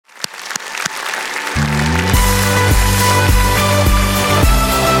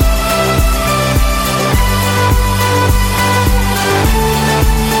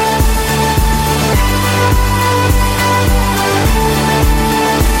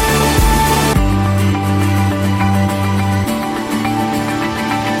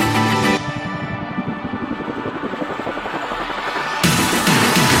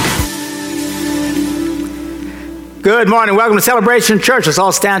Good morning. Welcome to Celebration Church. Let's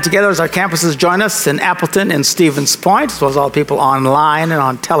all stand together as our campuses join us in Appleton and Stevens Point, as well as all people online and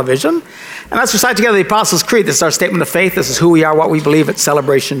on television. And let's recite together the Apostles' Creed. This is our statement of faith. This is who we are, what we believe at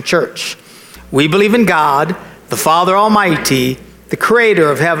Celebration Church. We believe in God, the Father Almighty, the Creator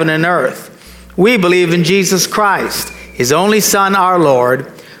of heaven and earth. We believe in Jesus Christ, His only Son, our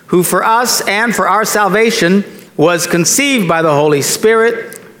Lord, who for us and for our salvation was conceived by the Holy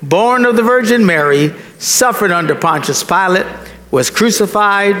Spirit, born of the Virgin Mary, suffered under Pontius Pilate, was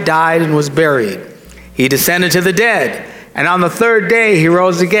crucified, died, and was buried. He descended to the dead, and on the third day he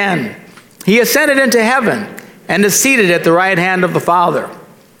rose again. He ascended into heaven and is seated at the right hand of the Father.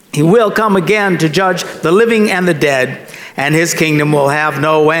 He will come again to judge the living and the dead, and his kingdom will have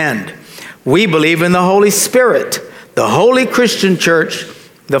no end. We believe in the Holy Spirit, the holy Christian church,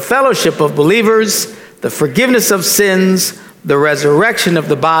 the fellowship of believers, the forgiveness of sins, the resurrection of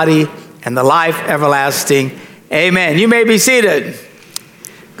the body, and the life everlasting. Amen. You may be seated.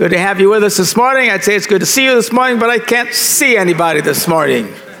 Good to have you with us this morning. I'd say it's good to see you this morning, but I can't see anybody this morning.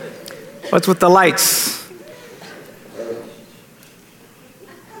 What's with the lights?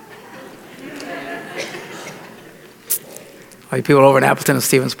 All you people over in Appleton and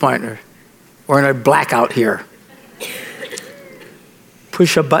Stevens Point are wearing a blackout here.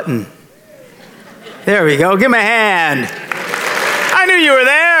 Push a button. There we go. Give him a hand. I knew you were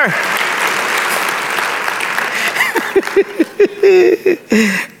there.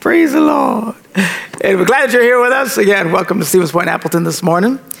 Praise the Lord. And we're glad you're here with us. Again, welcome to Stevens Point, Appleton this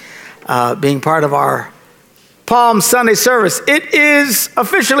morning, being part of our Palm Sunday service. It is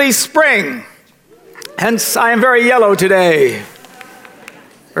officially spring. Hence, I am very yellow today.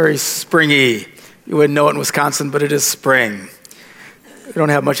 Very springy. You wouldn't know it in Wisconsin, but it is spring. We don't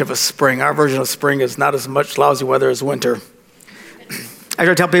have much of a spring. Our version of spring is not as much lousy weather as winter. I try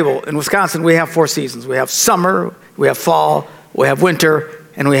to tell people, in Wisconsin, we have 4 seasons. We have summer, we have fall, we have winter,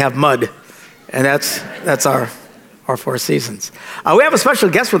 and we have mud. And that's our 4 seasons. We have a special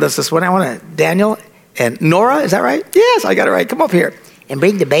guest with us this morning. I want to, Daniel and Nora, is that right? Yes, I got it right. Come up here. And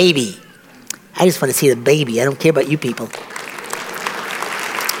bring the baby. I just want to see the baby. I don't care about you people.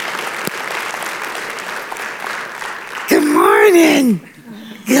 Good morning.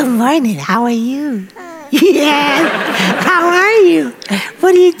 Good morning. How are you? Yeah. How are you?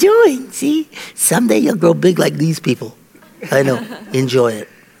 What are you doing? See, someday you'll grow big like these people. I know. Enjoy it.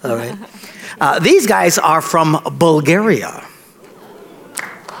 All right. These guys are from Bulgaria.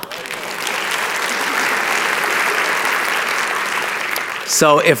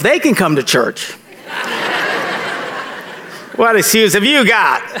 So if they can come to church, what excuse have you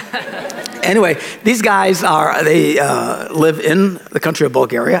got? Anyway, these guys live in the country of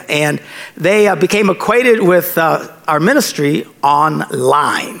Bulgaria, and they became acquainted with our ministry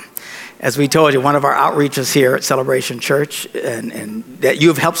online. As we told you, one of our outreaches here at Celebration Church, and that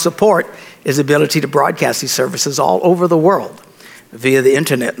you've helped support, is the ability to broadcast these services all over the world via the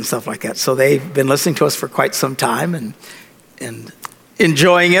internet and stuff like that. So they've been listening to us for quite some time and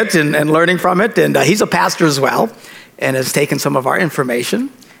enjoying it and learning from it. And he's a pastor as well, and has taken some of our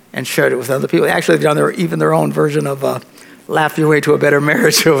information and shared it with other people. Actually, they've done even their own version of Laugh Your Way to a Better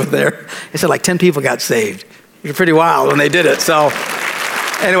Marriage over there. They said like 10 people got saved. It was pretty wild when they did it. So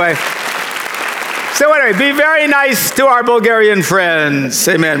anyway, be very nice to our Bulgarian friends.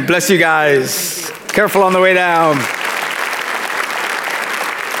 Amen. Bless you guys. Careful on the way down.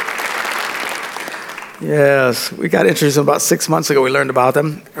 Yes, we got introduced them about 6 months ago. We learned about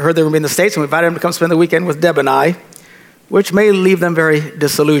them. I heard they were in the States, and we invited them to come spend the weekend with Deb and I, which may leave them very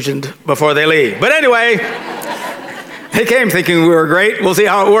disillusioned before they leave. But anyway, they came thinking we were great. We'll see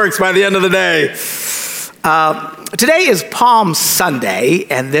how it works by the end of the day. Today is Palm Sunday,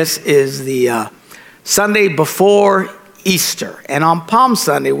 and this is the Sunday before Easter. And on Palm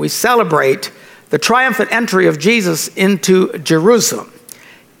Sunday, we celebrate the triumphant entry of Jesus into Jerusalem.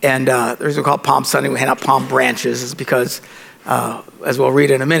 And the reason we call it Palm Sunday, we hand out palm branches, is because, as we'll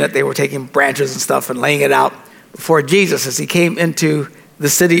read in a minute, they were taking branches and stuff and laying it out before Jesus as he came into the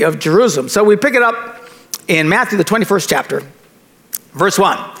city of Jerusalem. So we pick it up in Matthew, the 21st chapter, verse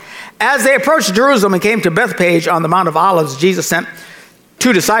 1. As they approached Jerusalem and came to Bethphage on the Mount of Olives, Jesus sent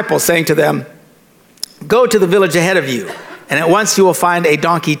 2 disciples, saying to them, "Go to the village ahead of you, and at once you will find a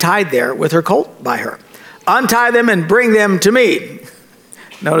donkey tied there with her colt by her. Untie them and bring them to me."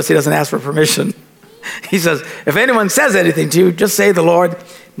 Notice he doesn't ask for permission. He says, "If anyone says anything to you, just say the Lord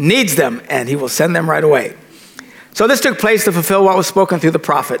needs them, and he will send them right away." So this took place to fulfill what was spoken through the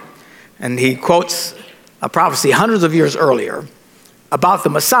prophet. And he quotes a prophecy hundreds of years earlier about the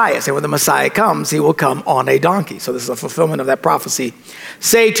Messiah. Say, when the Messiah comes, he will come on a donkey. So this is a fulfillment of that prophecy.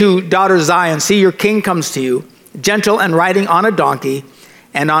 "Say to daughter Zion, see, your king comes to you, gentle and riding on a donkey,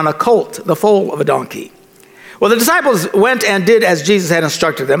 and on a colt, the foal of a donkey. Well, the disciples went and did as Jesus had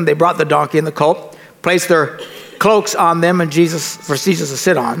instructed them. They brought the donkey and the colt, placed their cloaks on them and for Jesus to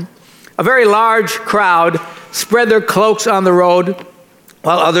sit on. A very large crowd spread their cloaks on the road,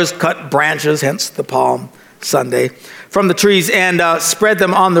 while others cut branches, hence the Palm Sunday, from the trees and spread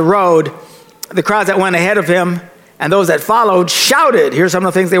them on the road. The crowds that went ahead of him and those that followed shouted. Here's some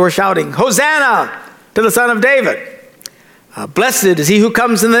of the things they were shouting. Hosanna to the Son of David. Blessed is he who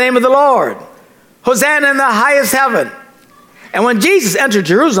comes in the name of the Lord. Hosanna in the highest heaven. And when Jesus entered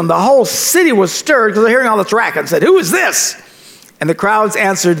Jerusalem, the whole city was stirred because they're hearing all this racket and said, who is this? And the crowds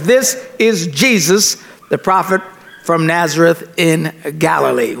answered, this is Jesus, the prophet from Nazareth in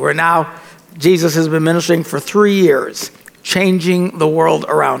Galilee, where now Jesus has been ministering for 3 years, changing the world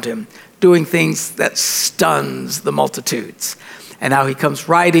around him, doing things that stuns the multitudes. And now he comes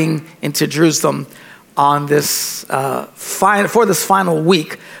riding into Jerusalem on this for this final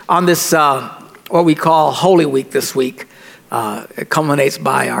week, on this what we call Holy Week this week. It culminates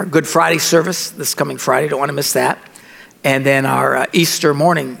by our Good Friday service this coming Friday. Don't want to miss that. And then our Easter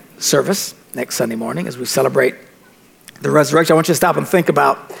morning service next Sunday morning as we celebrate the resurrection. I want you to stop and think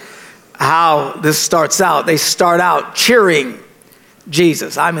about how this starts out. They start out cheering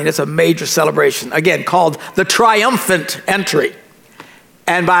Jesus. I mean, it's a major celebration, again, called the triumphant entry.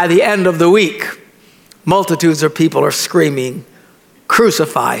 And by the end of the week, multitudes of people are screaming,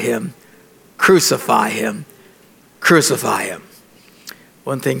 crucify him, crucify him, crucify him.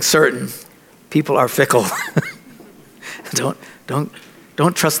 One thing certain, people are fickle.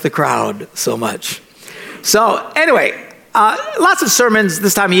 Don't trust the crowd so much. So anyway, lots of sermons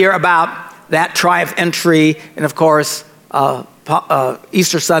this time of year about that triumph entry, and of course,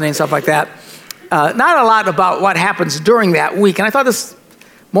 Easter Sunday and stuff like that. Not a lot about what happens during that week. And I thought this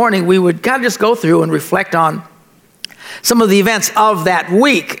morning we would kind of just go through and reflect on some of the events of that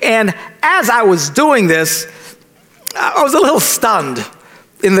week. And as I was doing this, I was a little stunned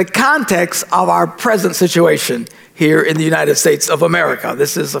in the context of our present situation here in the United States of America.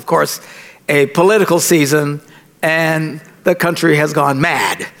 This is, of course, a political season, and the country has gone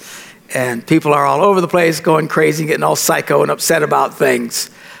mad. And people are all over the place, going crazy, getting all psycho and upset about things.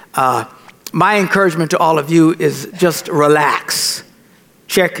 My encouragement to all of you is just relax.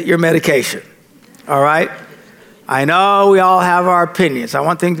 Check your medication, all right? I know we all have our opinions. I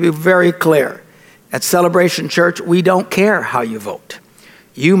want things to be very clear. At Celebration Church, we don't care how you vote.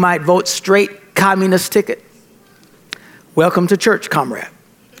 You might vote straight communist ticket. Welcome to church, comrade.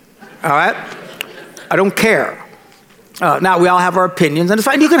 All right? I don't care. Now, we all have our opinions, and it's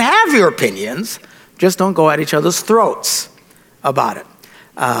fine. You can have your opinions. Just don't go at each other's throats about it.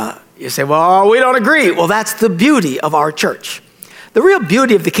 You say, well, we don't agree. Well, that's the beauty of our church. The real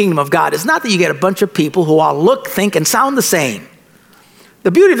beauty of the kingdom of God is not that you get a bunch of people who all look, think, and sound the same.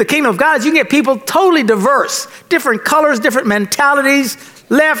 The beauty of the kingdom of God is you can get people totally diverse, different colors, different mentalities,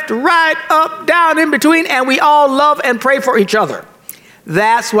 left, right, up, down, in between, and we all love and pray for each other.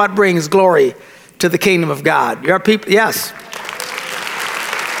 That's what brings glory to the kingdom of God. Your people, yes.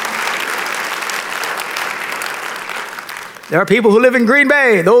 There are people who live in Green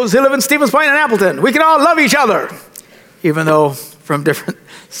Bay, those who live in Stevens Point and Appleton. We can all love each other, even though from different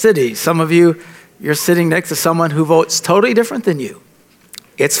cities. Some of you, you're sitting next to someone who votes totally different than you.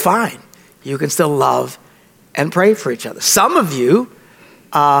 It's fine. You can still love and pray for each other. Some of you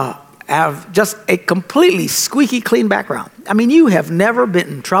have just a completely squeaky clean background. I mean, you have never been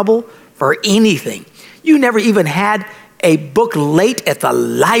in trouble for anything. You never even had a book late at the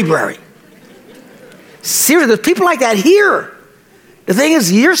library. Seriously, there's people like that here. The thing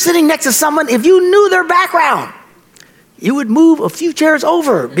is, you're sitting next to someone, if you knew their background, you would move a few chairs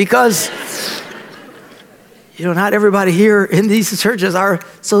over because, not everybody here in these churches are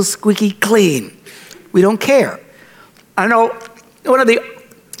so squeaky clean. We don't care. I know one of the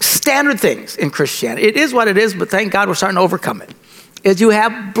standard things in Christianity, it is what it is, but thank God we're starting to overcome it, is you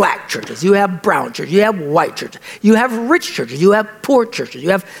have black churches, you have brown churches, you have white churches, you have rich churches, you have poor churches, you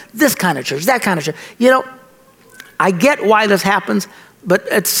have this kind of church, that kind of church. I get why this happens, but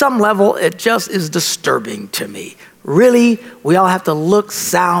at some level, it just is disturbing to me. Really, we all have to look,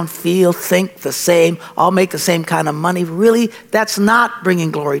 sound, feel, think the same, all make the same kind of money. Really, that's not bringing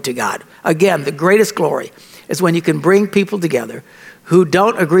glory to God. Again, the greatest glory is when you can bring people together who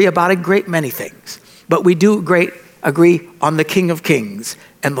don't agree about a great many things, but we do agree on the King of Kings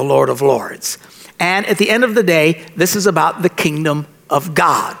and the Lord of Lords. And at the end of the day, this is about the kingdom of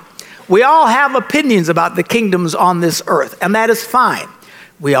God. We all have opinions about the kingdoms on this earth, and that is fine.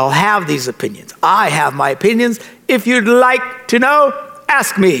 We all have these opinions. I have my opinions. If you'd like to know,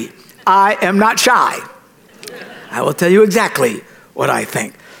 ask me. I am not shy. I will tell you exactly what I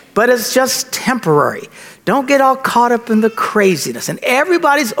think. But it's just temporary. Don't get all caught up in the craziness. And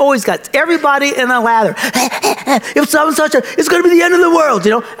everybody's always got everybody in a lather. If someone's it's going to be the end of the world,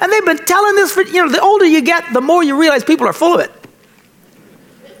 you know. And they've been telling this for, you know, the older you get, the more you realize people are full of it.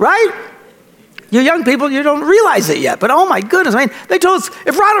 Right? You young people, you don't realize it yet. But oh my goodness, I mean, they told us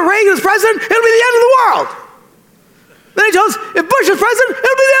if Ronald Reagan is president, it'll be the end of the world. Then they told us if Bush is president,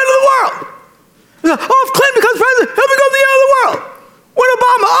 it'll be the end of the world. Oh, if Clinton becomes president, it'll become the end of the world. When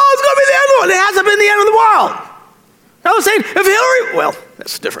Obama, it's going to be the end of the world. It hasn't been the end of the world. I was saying, if Hillary, well,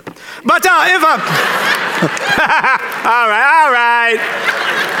 that's different. But if all right.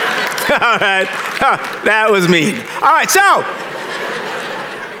 That was mean. All right, so,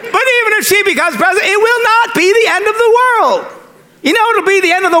 but even if she becomes president, it will not be the end of the world. You know it'll be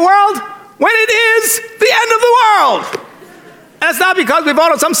the end of the world when it is the end of the world. And it's not because we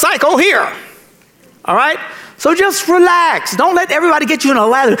voted some psycho here. All right? So just relax. Don't let everybody get you in a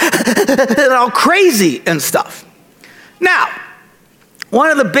lather. They're all crazy and stuff. Now, one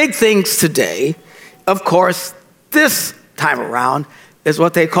of the big things today, of course, this time around, is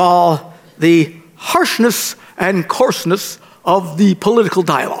what they call the harshness and coarseness of the political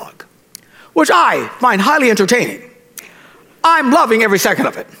dialogue, which I find highly entertaining. I'm loving every second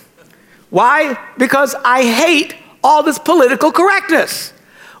of it. Why? Because I hate all this political correctness.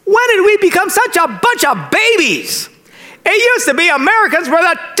 When did we become such a bunch of babies? It used to be Americans were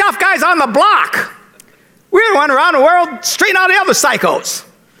the tough guys on the block. We went around the world straightening out the other psychos.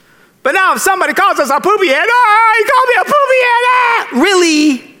 But now if somebody calls us a poopy head, he called me a poopy head.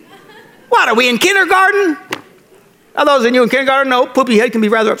 Really? What, are we in kindergarten? Now those of you in kindergarten know poopy head can be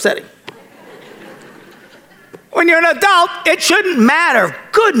rather upsetting. When you're an adult, it shouldn't matter.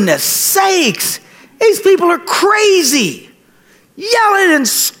 Goodness sakes, these people are crazy. Yelling and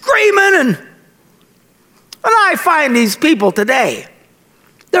screaming, and I find these people today,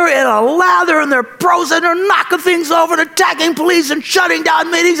 they're in a lather and they're pros and they're knocking things over and attacking police and shutting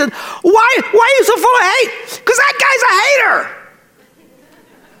down meetings. And why are you so full of hate? Because that guy's a hater.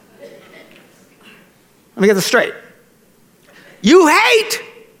 Let me get this straight. You hate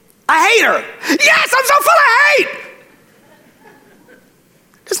a hater. Yes, I'm so full of hate.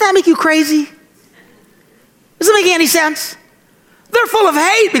 Doesn't that make you crazy? Doesn't it make any sense? They're full of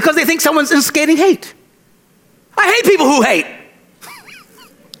hate because they think someone's instigating hate. I hate people who hate.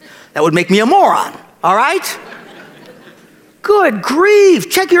 That would make me a moron, all right? Good grief,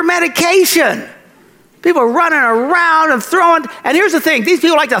 check your medication. People are running around and throwing, and here's the thing, these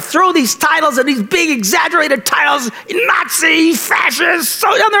people like to throw these titles and these big exaggerated titles, Nazi, fascist,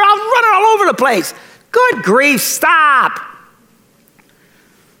 and they're all running all over the place. Good grief, stop.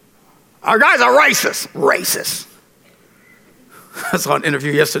 Our guy's a racist. Racist. I saw an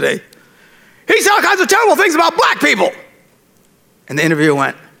interview yesterday. He said all kinds of terrible things about black people. And the interviewer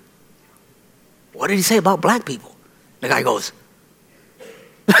went, what did he say about black people? The guy goes,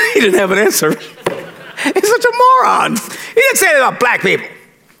 he didn't have an answer. He's such a moron. He didn't say that about black people.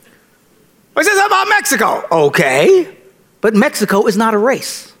 He said something about Mexico. Okay, but Mexico is not a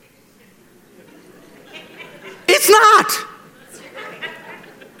race. It's not.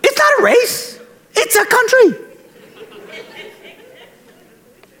 It's not a race. It's a country.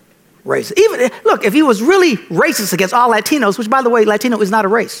 Race. Even look, if he was really racist against all Latinos, which by the way, Latino is not a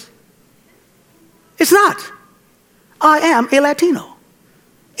race. It's not. I am a Latino.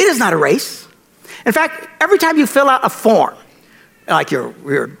 It is not a race. In fact, every time you fill out a form, like your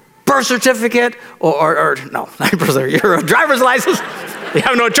birth certificate or no, not birth certificate, your driver's license, you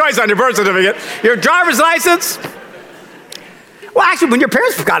have no choice on your birth certificate, your driver's license. Well, actually, when your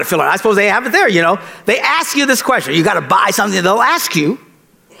parents forgot to fill it out, I suppose they have it there, you know. They ask you this question. You got to buy something. They'll ask you,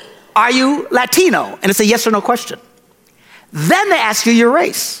 are you Latino? And it's a yes or no question. Then they ask you your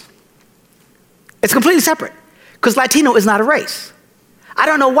race. It's completely separate because Latino is not a race. I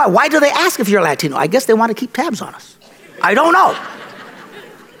don't know why. Why do they ask if you're Latino? I guess they want to keep tabs on us. I don't know.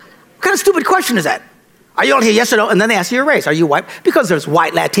 What kind of stupid question is that? Are you only here yes or no? And then they ask you your race. Are you white? Because there's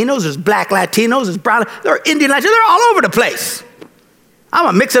white Latinos, there's black Latinos, there's brown, there are Indian Latinos. They're all over the place.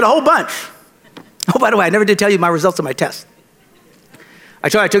 I'm a mix of a whole bunch. Oh, by the way, I never did tell you my results of my test. I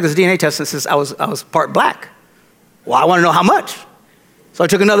took this DNA test since I was part black. Well, I want to know how much. So I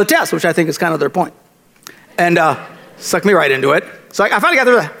took another test, which I think is kind of their point. And sucked me right into it. So I finally got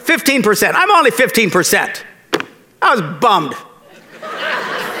through 15%. I'm only 15%. I was bummed.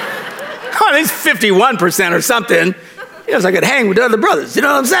 At least 51% or something. You know, so I could hang with the other brothers. You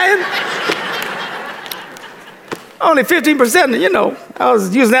know what I'm saying? Only 15%, you know. I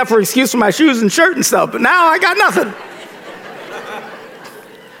was using that for an excuse for my shoes and shirt and stuff. But now I got nothing.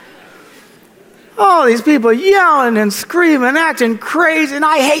 All these people yelling and screaming, acting crazy, and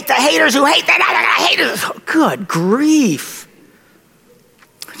I hate the haters who hate that. I hate it. Good grief.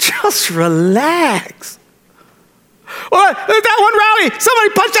 Just relax. Well, that one rally, somebody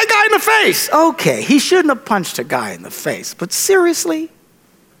punched that guy in the face. Okay, he shouldn't have punched a guy in the face, but seriously?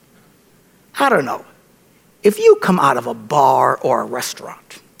 I don't know. If you come out of a bar or a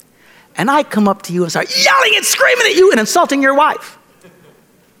restaurant, and I come up to you and start yelling and screaming at you and insulting your wife,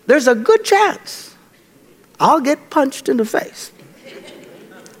 there's a good chance I'll get punched in the face.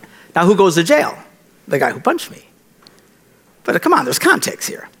 Now, who goes to jail? The guy who punched me. But come on, there's context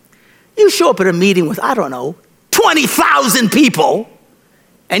here. You show up at a meeting with, 20,000 people,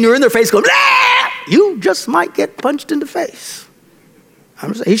 and you're in their face going, "Blah!" You just might get punched in the face.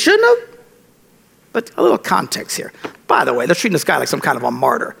 I'm saying he shouldn't have, but a little context here. By the way, they're treating this guy like some kind of a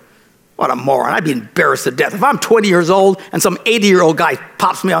martyr. What a moron. I'd be embarrassed to death. If I'm 20 years old and some 80-year-old guy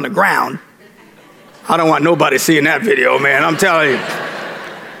pops me on the ground, I don't want nobody seeing that video, man. I'm telling you.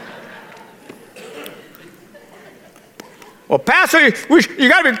 Well, Pastor, you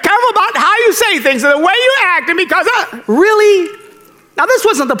got to be careful about how you say things and the way you act, and because really? Now, this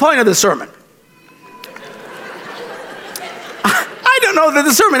wasn't the point of the sermon. I don't know that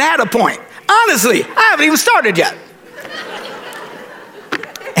the sermon had a point. Honestly, I haven't even started yet.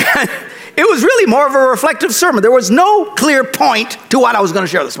 It was really more of a reflective sermon. There was no clear point to what I was going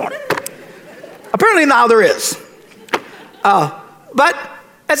to share this morning. Apparently now there is. But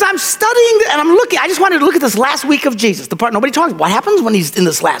as I'm studying and I'm looking, I just wanted to look at this last week of Jesus, the part nobody talks about. What happens when he's in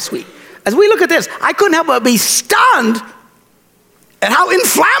this last week? As we look at this, I couldn't help but be stunned at how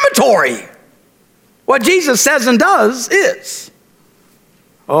inflammatory what Jesus says and does is.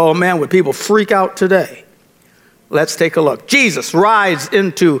 Oh man, would people freak out today? Let's take a look. Jesus rides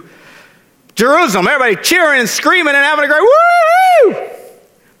into Jerusalem, everybody cheering and screaming and having a great woo!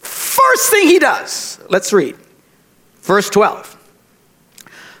 First thing he does, let's read. Verse 12.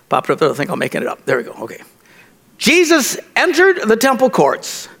 Popped up there, I think I'm making it up. There we go, okay. Jesus entered the temple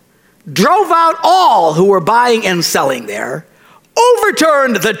courts, drove out all who were buying and selling there,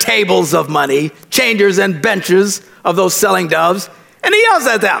 overturned the tables of money, changers and benches of those selling doves, and he yells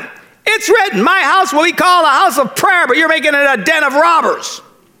at them, "It's written, my house will be called a house of prayer, but you're making it a den of robbers."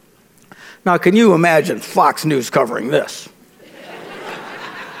 Now, can you imagine Fox News covering this?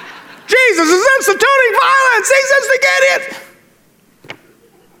 Jesus is instituting violence. He's instigating it.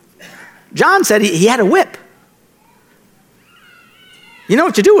 John said he had a whip. You know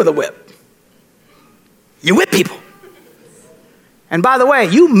what you do with a whip? You whip people. And by the way,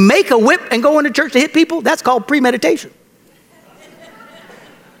 you make a whip and go into church to hit people, that's called premeditation.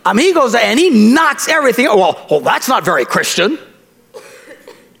 He goes there and he knocks everything. Well, that's not very Christian.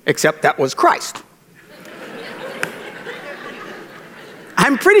 Except that was Christ.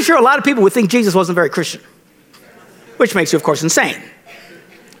 I'm pretty sure a lot of people would think Jesus wasn't very Christian, which makes you, of course, insane.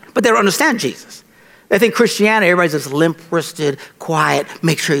 But they don't understand Jesus. They think Christianity, everybody's just limp-wristed, quiet,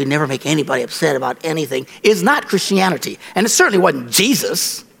 make sure you never make anybody upset about anything, is not Christianity. And it certainly wasn't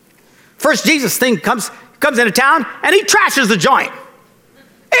Jesus. First, Jesus thing comes into town, and he trashes the joint.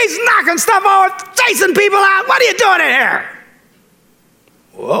 He's knocking stuff over, chasing people out. What are you doing in here?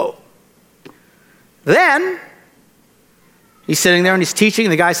 Whoa. Then, he's sitting there and he's teaching,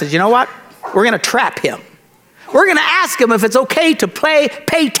 and the guy says, "You know what? We're going to trap him. We're going to ask him if it's okay to pay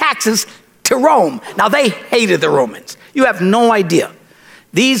taxes to Rome." Now, they hated the Romans. You have no idea.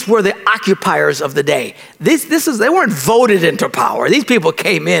 These were the occupiers of the day. They weren't voted into power. These people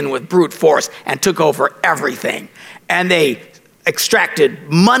came in with brute force and took over everything. And they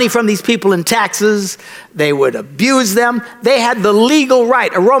extracted money from these people in taxes. They would abuse them. They had the legal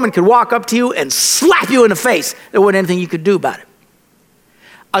right. A Roman could walk up to you and slap you in the face. There wasn't anything you could do about it.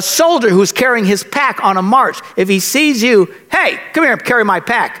 A soldier who's carrying his pack on a march, if he sees you, "Hey, come here, carry my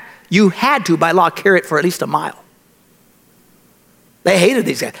pack," you had to, by law, carry it for at least a mile. They hated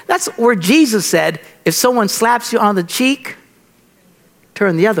these guys. That's where Jesus said, if someone slaps you on the cheek,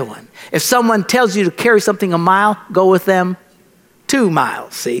 turn the other one. If someone tells you to carry something a mile, go with them 2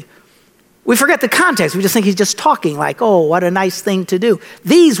 miles, see? We forget the context. We just think he's just talking like, oh, what a nice thing to do.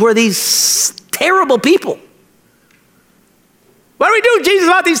 These were these terrible people. What do we do, Jesus,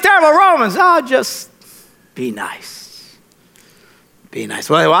 about these terrible Romans? Oh, just be nice. Be nice.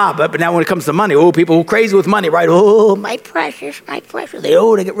 Well, wow, but now when it comes to money, people who are crazy with money, right? Oh, my precious.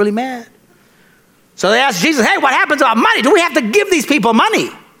 They get really mad. So they asked Jesus, "Hey, what happens about money? Do we have to give these people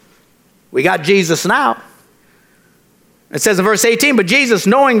money?" We got Jesus now. It says in verse 18, but Jesus,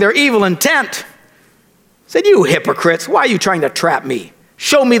 knowing their evil intent, said, "You hypocrites, why are you trying to trap me?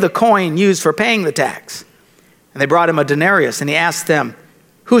 Show me the coin used for paying the tax." And they brought him a denarius, and he asked them,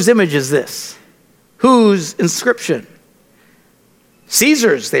 "Whose image is this?" Whose inscription?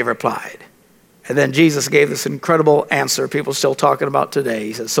 Caesar's, they replied. And then Jesus gave this incredible answer people are still talking about today.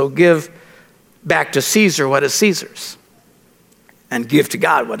 He says, so give back to Caesar what is Caesar's, and give to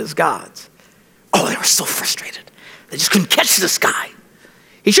God what is God's. Oh, they were so frustrated. They just couldn't catch this guy.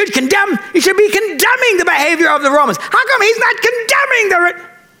 He should be condemning the behavior of the Romans. How come he's not condemning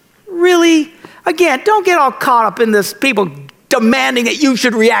Really? Again, don't get all caught up in this people demanding that you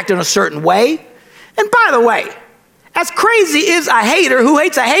should react in a certain way. And by the way, as crazy as a hater who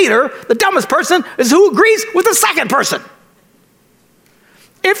hates a hater, the dumbest person is who agrees with the second person.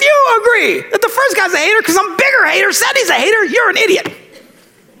 If you agree that the first guy's a hater because some bigger hater said he's a hater, you're an idiot.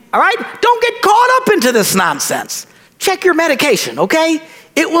 All right? Don't get caught up into this nonsense. Check your medication, okay?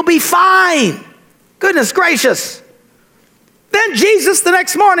 It will be fine. Goodness gracious. Then Jesus, the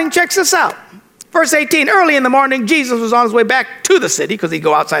next morning, checks this out. Verse 18, early in the morning, Jesus was on his way back to the city because he'd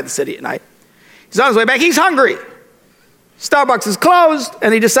go outside the city at night. He's on his way back. He's hungry. Starbucks is closed,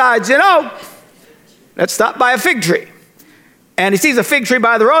 and he decides, let's stop by a fig tree. And he sees a fig tree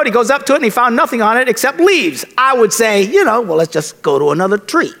by the road. He goes up to it, and he found nothing on it except leaves. I would say, well, let's just go to another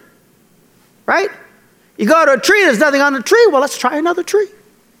tree, right? You go to a tree, there's nothing on the tree. Well, let's try another tree.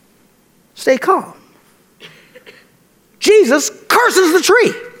 Stay calm. Jesus curses the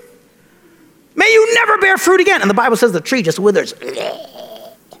tree. May you never bear fruit again. And the Bible says the tree just withers.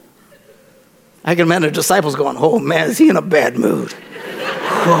 I can imagine the disciples going, oh man, is he in a bad mood?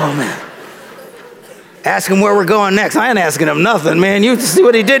 Oh man. Ask him where we're going next. I ain't asking him nothing, man. You see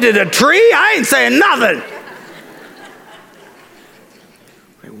what he did to the tree? I ain't saying nothing.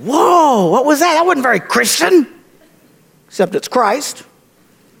 Whoa, what was that? That wasn't very Christian, except it's Christ.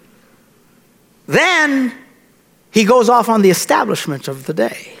 Then he goes off on the establishment of the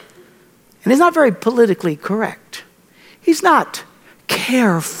day. And he's not very politically correct. He's not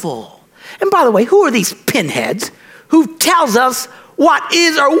careful. And by the way, who are these pinheads who tells us what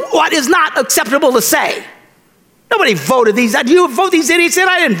is or what is not acceptable to say? Nobody voted these. Do you vote these idiots in?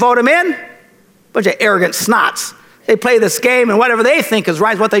 I didn't vote them in. Bunch of arrogant snots. They play this game, and whatever they think is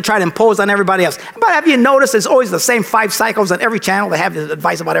right is what they try to impose on everybody else. But have you noticed it's always the same 5 cycles on every channel? They have this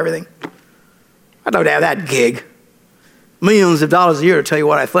advice about everything. I'd love to have that gig. Millions of dollars a year to tell you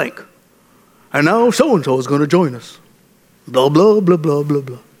what I think. And now so-and-so is going to join us. Blah, blah, blah, blah, blah,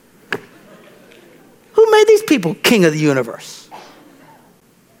 blah. Who made these people king of the universe?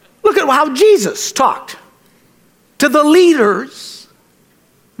 Look at how Jesus talked to the leaders,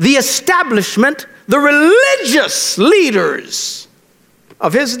 the establishment, the religious leaders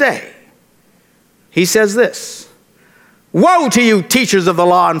of his day. He says this, woe to you, teachers of the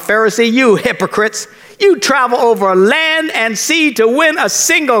law and Pharisee, you hypocrites. You travel over land and sea to win a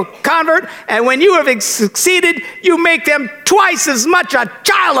single convert, and when you have succeeded, you make them twice as much a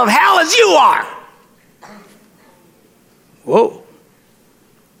child of hell as you are. Whoa.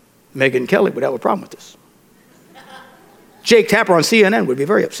 Megyn Kelly would have a problem with this. Jake Tapper on CNN would be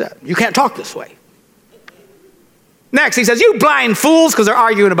very upset. You can't talk this way. Next, he says, you blind fools, because they're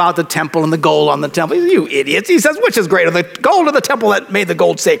arguing about the temple and the gold on the temple. You idiots. He says, which is greater, the gold or the temple that made the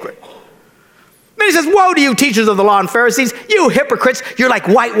gold sacred? Then he says, woe to you, teachers of the law and Pharisees, you hypocrites. You're like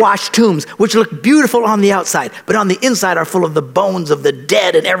whitewashed tombs, which look beautiful on the outside, but on the inside are full of the bones of the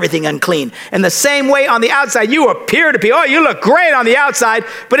dead and everything unclean. And the same way on the outside, you appear to be, you look great on the outside,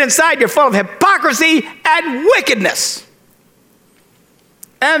 but inside you're full of hypocrisy and wickedness.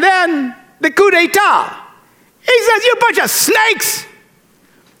 And then the coup d'etat. He says, you bunch of snakes,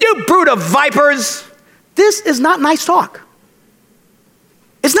 you brood of vipers. This is not nice talk.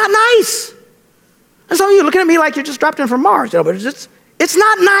 It's not nice. And some of you looking at me like you just dropped in from Mars. But it's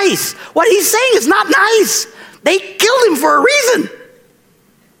not nice. What he's saying is not nice. They killed him for a reason.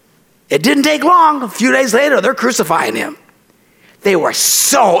 It didn't take long. A few days later, they're crucifying him. They were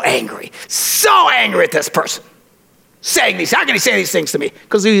so angry at this person. Saying these, how can he say these things to me?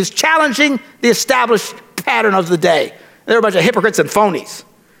 Because he was challenging the established pattern of the day. They're a bunch of hypocrites and phonies.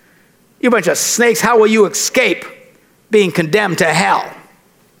 You bunch of snakes, how will you escape being condemned to hell?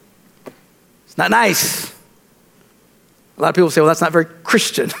 It's not nice. A lot of people say, well, that's not very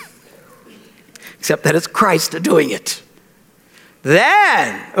Christian. Except that it's Christ doing it.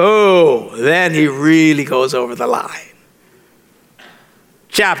 Then he really goes over the line.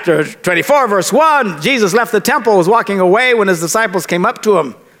 Chapter 24, verse 1, Jesus left the temple, was walking away when his disciples came up to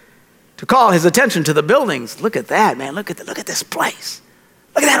him to call his attention to the buildings. Look at that, man. Look at this place.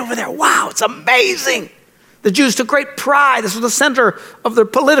 Look at that over there. Wow, it's amazing. The Jews took great pride. This was the center of their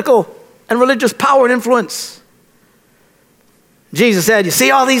political and religious power and influence. Jesus said, you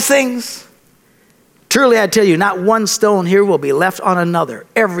see all these things? Truly, I tell you, not one stone here will be left on another.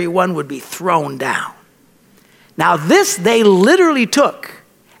 Everyone would be thrown down. Now, this they literally took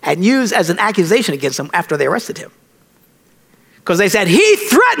and used as an accusation against him after they arrested him. Because they said, he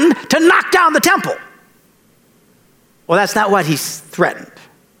threatened to knock down the temple. Well, that's not what he threatened.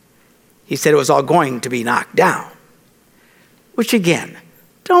 He said it was all going to be knocked down. Which again,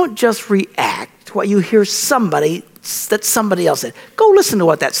 don't just react to what you hear somebody else said. Go listen to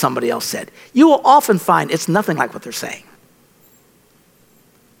what that somebody else said. You will often find it's nothing like what they're saying.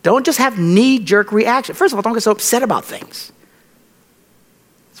 Don't just have knee-jerk reaction. First of all, don't get so upset about things.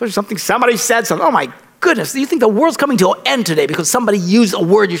 Especially somebody said something. Oh my goodness, do you think the world's coming to an end today because somebody used a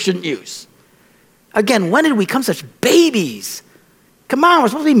word you shouldn't use? Again, when did we become such babies? Come on, we're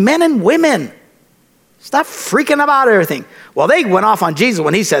supposed to be men and women. Stop freaking about everything. Well, they went off on Jesus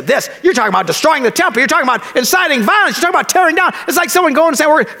when he said this. You're talking about destroying the temple. You're talking about inciting violence. You're talking about tearing down. It's like someone going and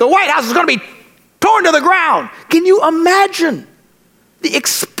saying the White House is going to be torn to the ground. Can you imagine the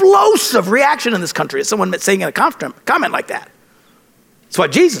explosive reaction in this country of someone saying in a comment like that? It's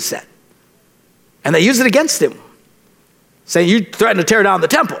what Jesus said. And they used it against him, saying, you threatened to tear down the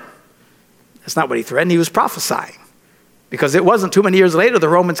temple. That's not what he threatened. He was prophesying. Because it wasn't too many years later, the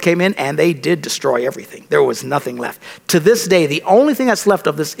Romans came in and they did destroy everything. There was nothing left. To this day, the only thing that's left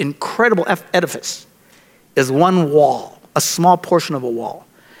of this incredible edifice is one wall, a small portion of a wall.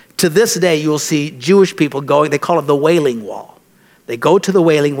 To this day, you'll see Jewish people going, they call it the Wailing Wall. They go to the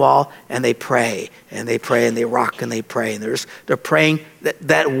Wailing Wall and they pray, and they pray, and they rock, and they pray. And they're praying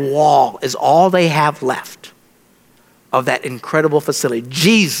that wall is all they have left of that incredible facility.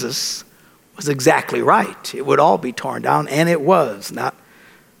 Jesus was exactly right. It would all be torn down, and it was, not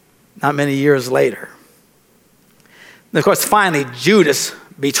many years later. And of course, finally, Judas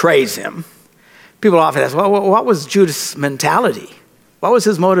betrays him. People often ask, well, what was Judas' mentality? What was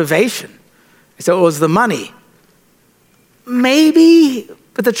his motivation? They say, well, it was the money. Maybe,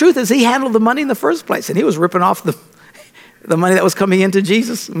 but the truth is he handled the money in the first place, and he was ripping off the money that was coming into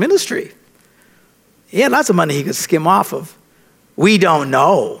Jesus' ministry. He had lots of money he could skim off of. We don't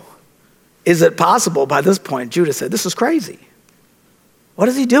know. Is it possible? By this point, Judas said, this is crazy. What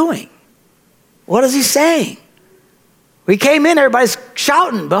is he doing? What is he saying? We came in, everybody's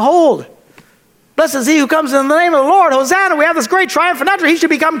shouting, behold, blessed is he who comes in the name of the Lord, Hosanna. We have this great triumphant entry. He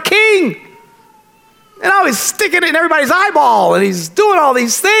should become king. And now he's sticking it in everybody's eyeball, and he's doing all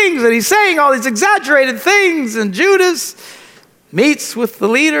these things, and he's saying all these exaggerated things, and Judas meets with the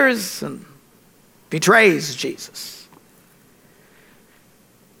leaders and betrays Jesus.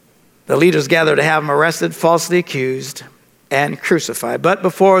 The leaders gather to have him arrested, falsely accused, and crucified. But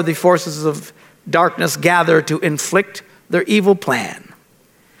before the forces of darkness gather to inflict their evil plan,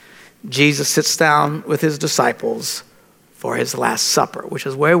 Jesus sits down with his disciples for his Last Supper, which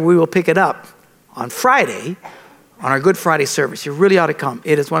is where we will pick it up on Friday, on our Good Friday service. You really ought to come.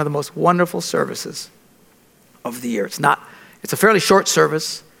 It is one of the most wonderful services of the year. It's a fairly short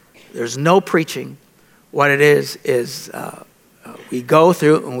service. There's no preaching. What it is we go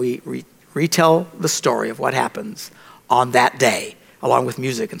through and we retell the story of what happens on that day, along with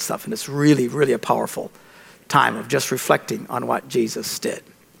music and stuff. And it's really, really a powerful time of just reflecting on what Jesus did.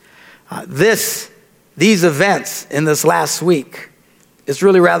 These events in this last week is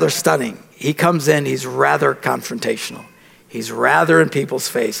really rather stunning. He comes in, he's rather confrontational. He's rather in people's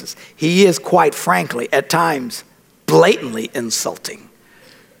faces. He is, quite frankly, at times blatantly insulting.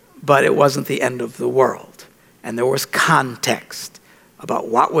 But it wasn't the end of the world. And there was context about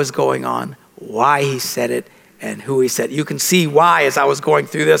what was going on, why he said it, and who he said. You can see why, as I was going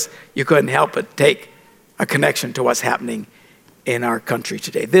through this, you couldn't help but take a connection to what's happening in our country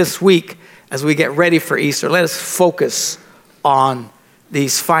today. This week, as we get ready for Easter, let us focus on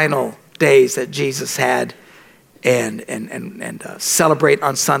these final days that Jesus had and celebrate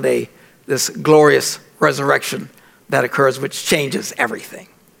on Sunday this glorious resurrection that occurs, which changes everything.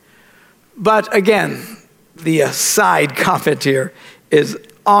 But again, the side comment here is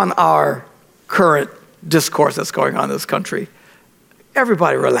on our current discourse that's going on in this country.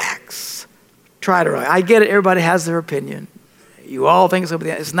 Everybody relax. Try to relax. I get it. Everybody has their opinion. You all think it's going to be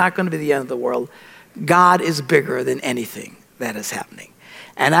the end. It's not going to be the end of the world. God is bigger than anything that is happening.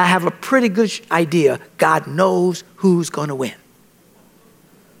 And I have a pretty good idea God knows who's going to win.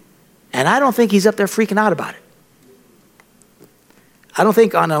 And I don't think he's up there freaking out about it. I don't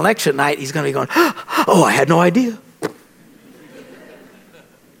think on election night he's going to be going, oh, I had no idea.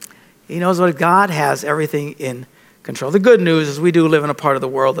 He knows what God has everything in control. The good news is we do live in a part of the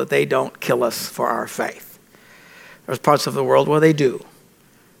world that they don't kill us for our faith. There's parts of the world where they do.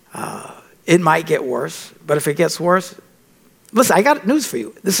 It might get worse, but if it gets worse, listen, I got news for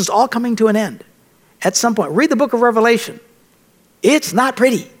you. This is all coming to an end. at some point. Read the book of Revelation. It's not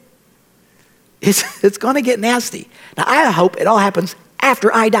pretty. It's going to get nasty. Now, I hope it all happens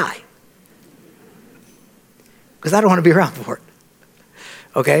after I die, because I don't want to be around for it.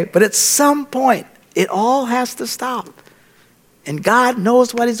 Okay? But at some point, it all has to stop. And God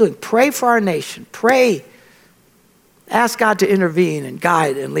knows what he's doing. Pray for our nation. Pray. Ask God to intervene and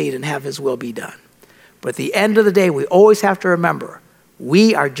guide and lead and have his will be done. But at the end of the day, we always have to remember,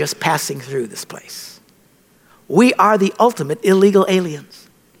 we are just passing through this place. We are the ultimate illegal aliens.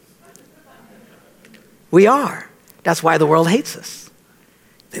 We are. That's why the world hates us.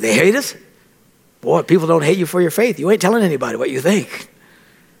 They hate us? Boy, people don't hate you for your faith. You ain't telling anybody what you think.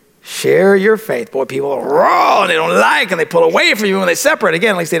 Share your faith. Boy, people are raw and they don't like and they pull away from you when they separate.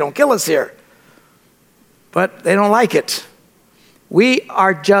 Again, at least they don't kill us here. But they don't like it. We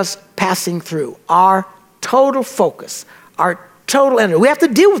are just passing through. Our total focus, our total energy. We have to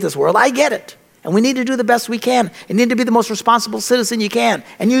deal with this world. I get it. And we need to do the best we can. And need to be the most responsible citizen you can.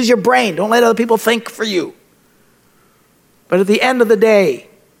 And use your brain. Don't let other people think for you. But at the end of the day,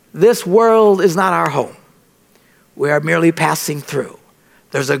 this world is not our home. We are merely passing through.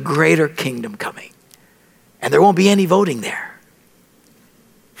 There's a greater kingdom coming. And there won't be any voting there.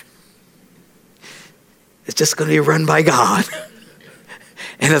 It's just going to be run by God.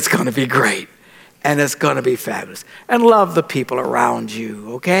 And it's going to be great. And it's going to be fabulous. And love the people around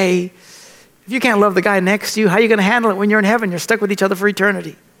you, okay? If you can't love the guy next to you, how are you going to handle it when you're in heaven? You're stuck with each other for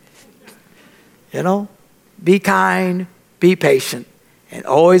eternity. You know? Be kind, be patient, and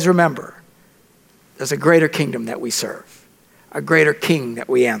always remember, there's a greater kingdom that we serve, a greater king that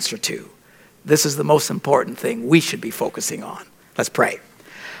we answer to. This is the most important thing we should be focusing on. Let's pray.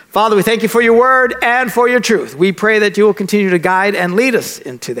 Father, we thank you for your word and for your truth. We pray that you will continue to guide and lead us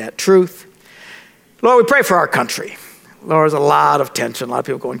into that truth. Lord, we pray for our country. Lord, there's a lot of tension, a lot of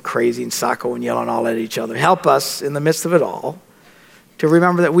people going crazy and sacco and yelling all at each other. Help us in the midst of it all to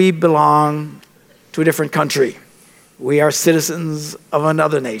remember that we belong to a different country. We are citizens of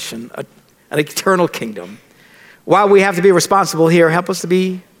another nation, an eternal kingdom. While we have to be responsible here, help us to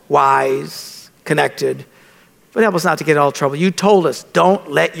be wise, connected, but help us not to get in all trouble. You told us, don't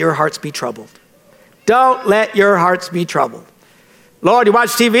let your hearts be troubled. Don't let your hearts be troubled. Lord, you watch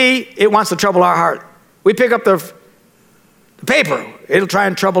TV, it wants to trouble our heart. We pick up the paper, it'll try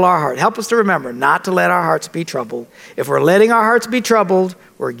and trouble our heart. Help us to remember not to let our hearts be troubled. If we're letting our hearts be troubled,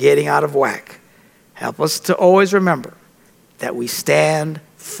 we're getting out of whack. Help us to always remember that we stand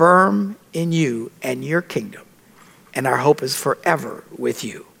firm in you and your kingdom, and our hope is forever with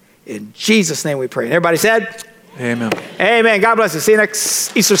you. In Jesus' name we pray. And everybody said, Amen. Amen. God bless you. See you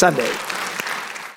next Easter Sunday.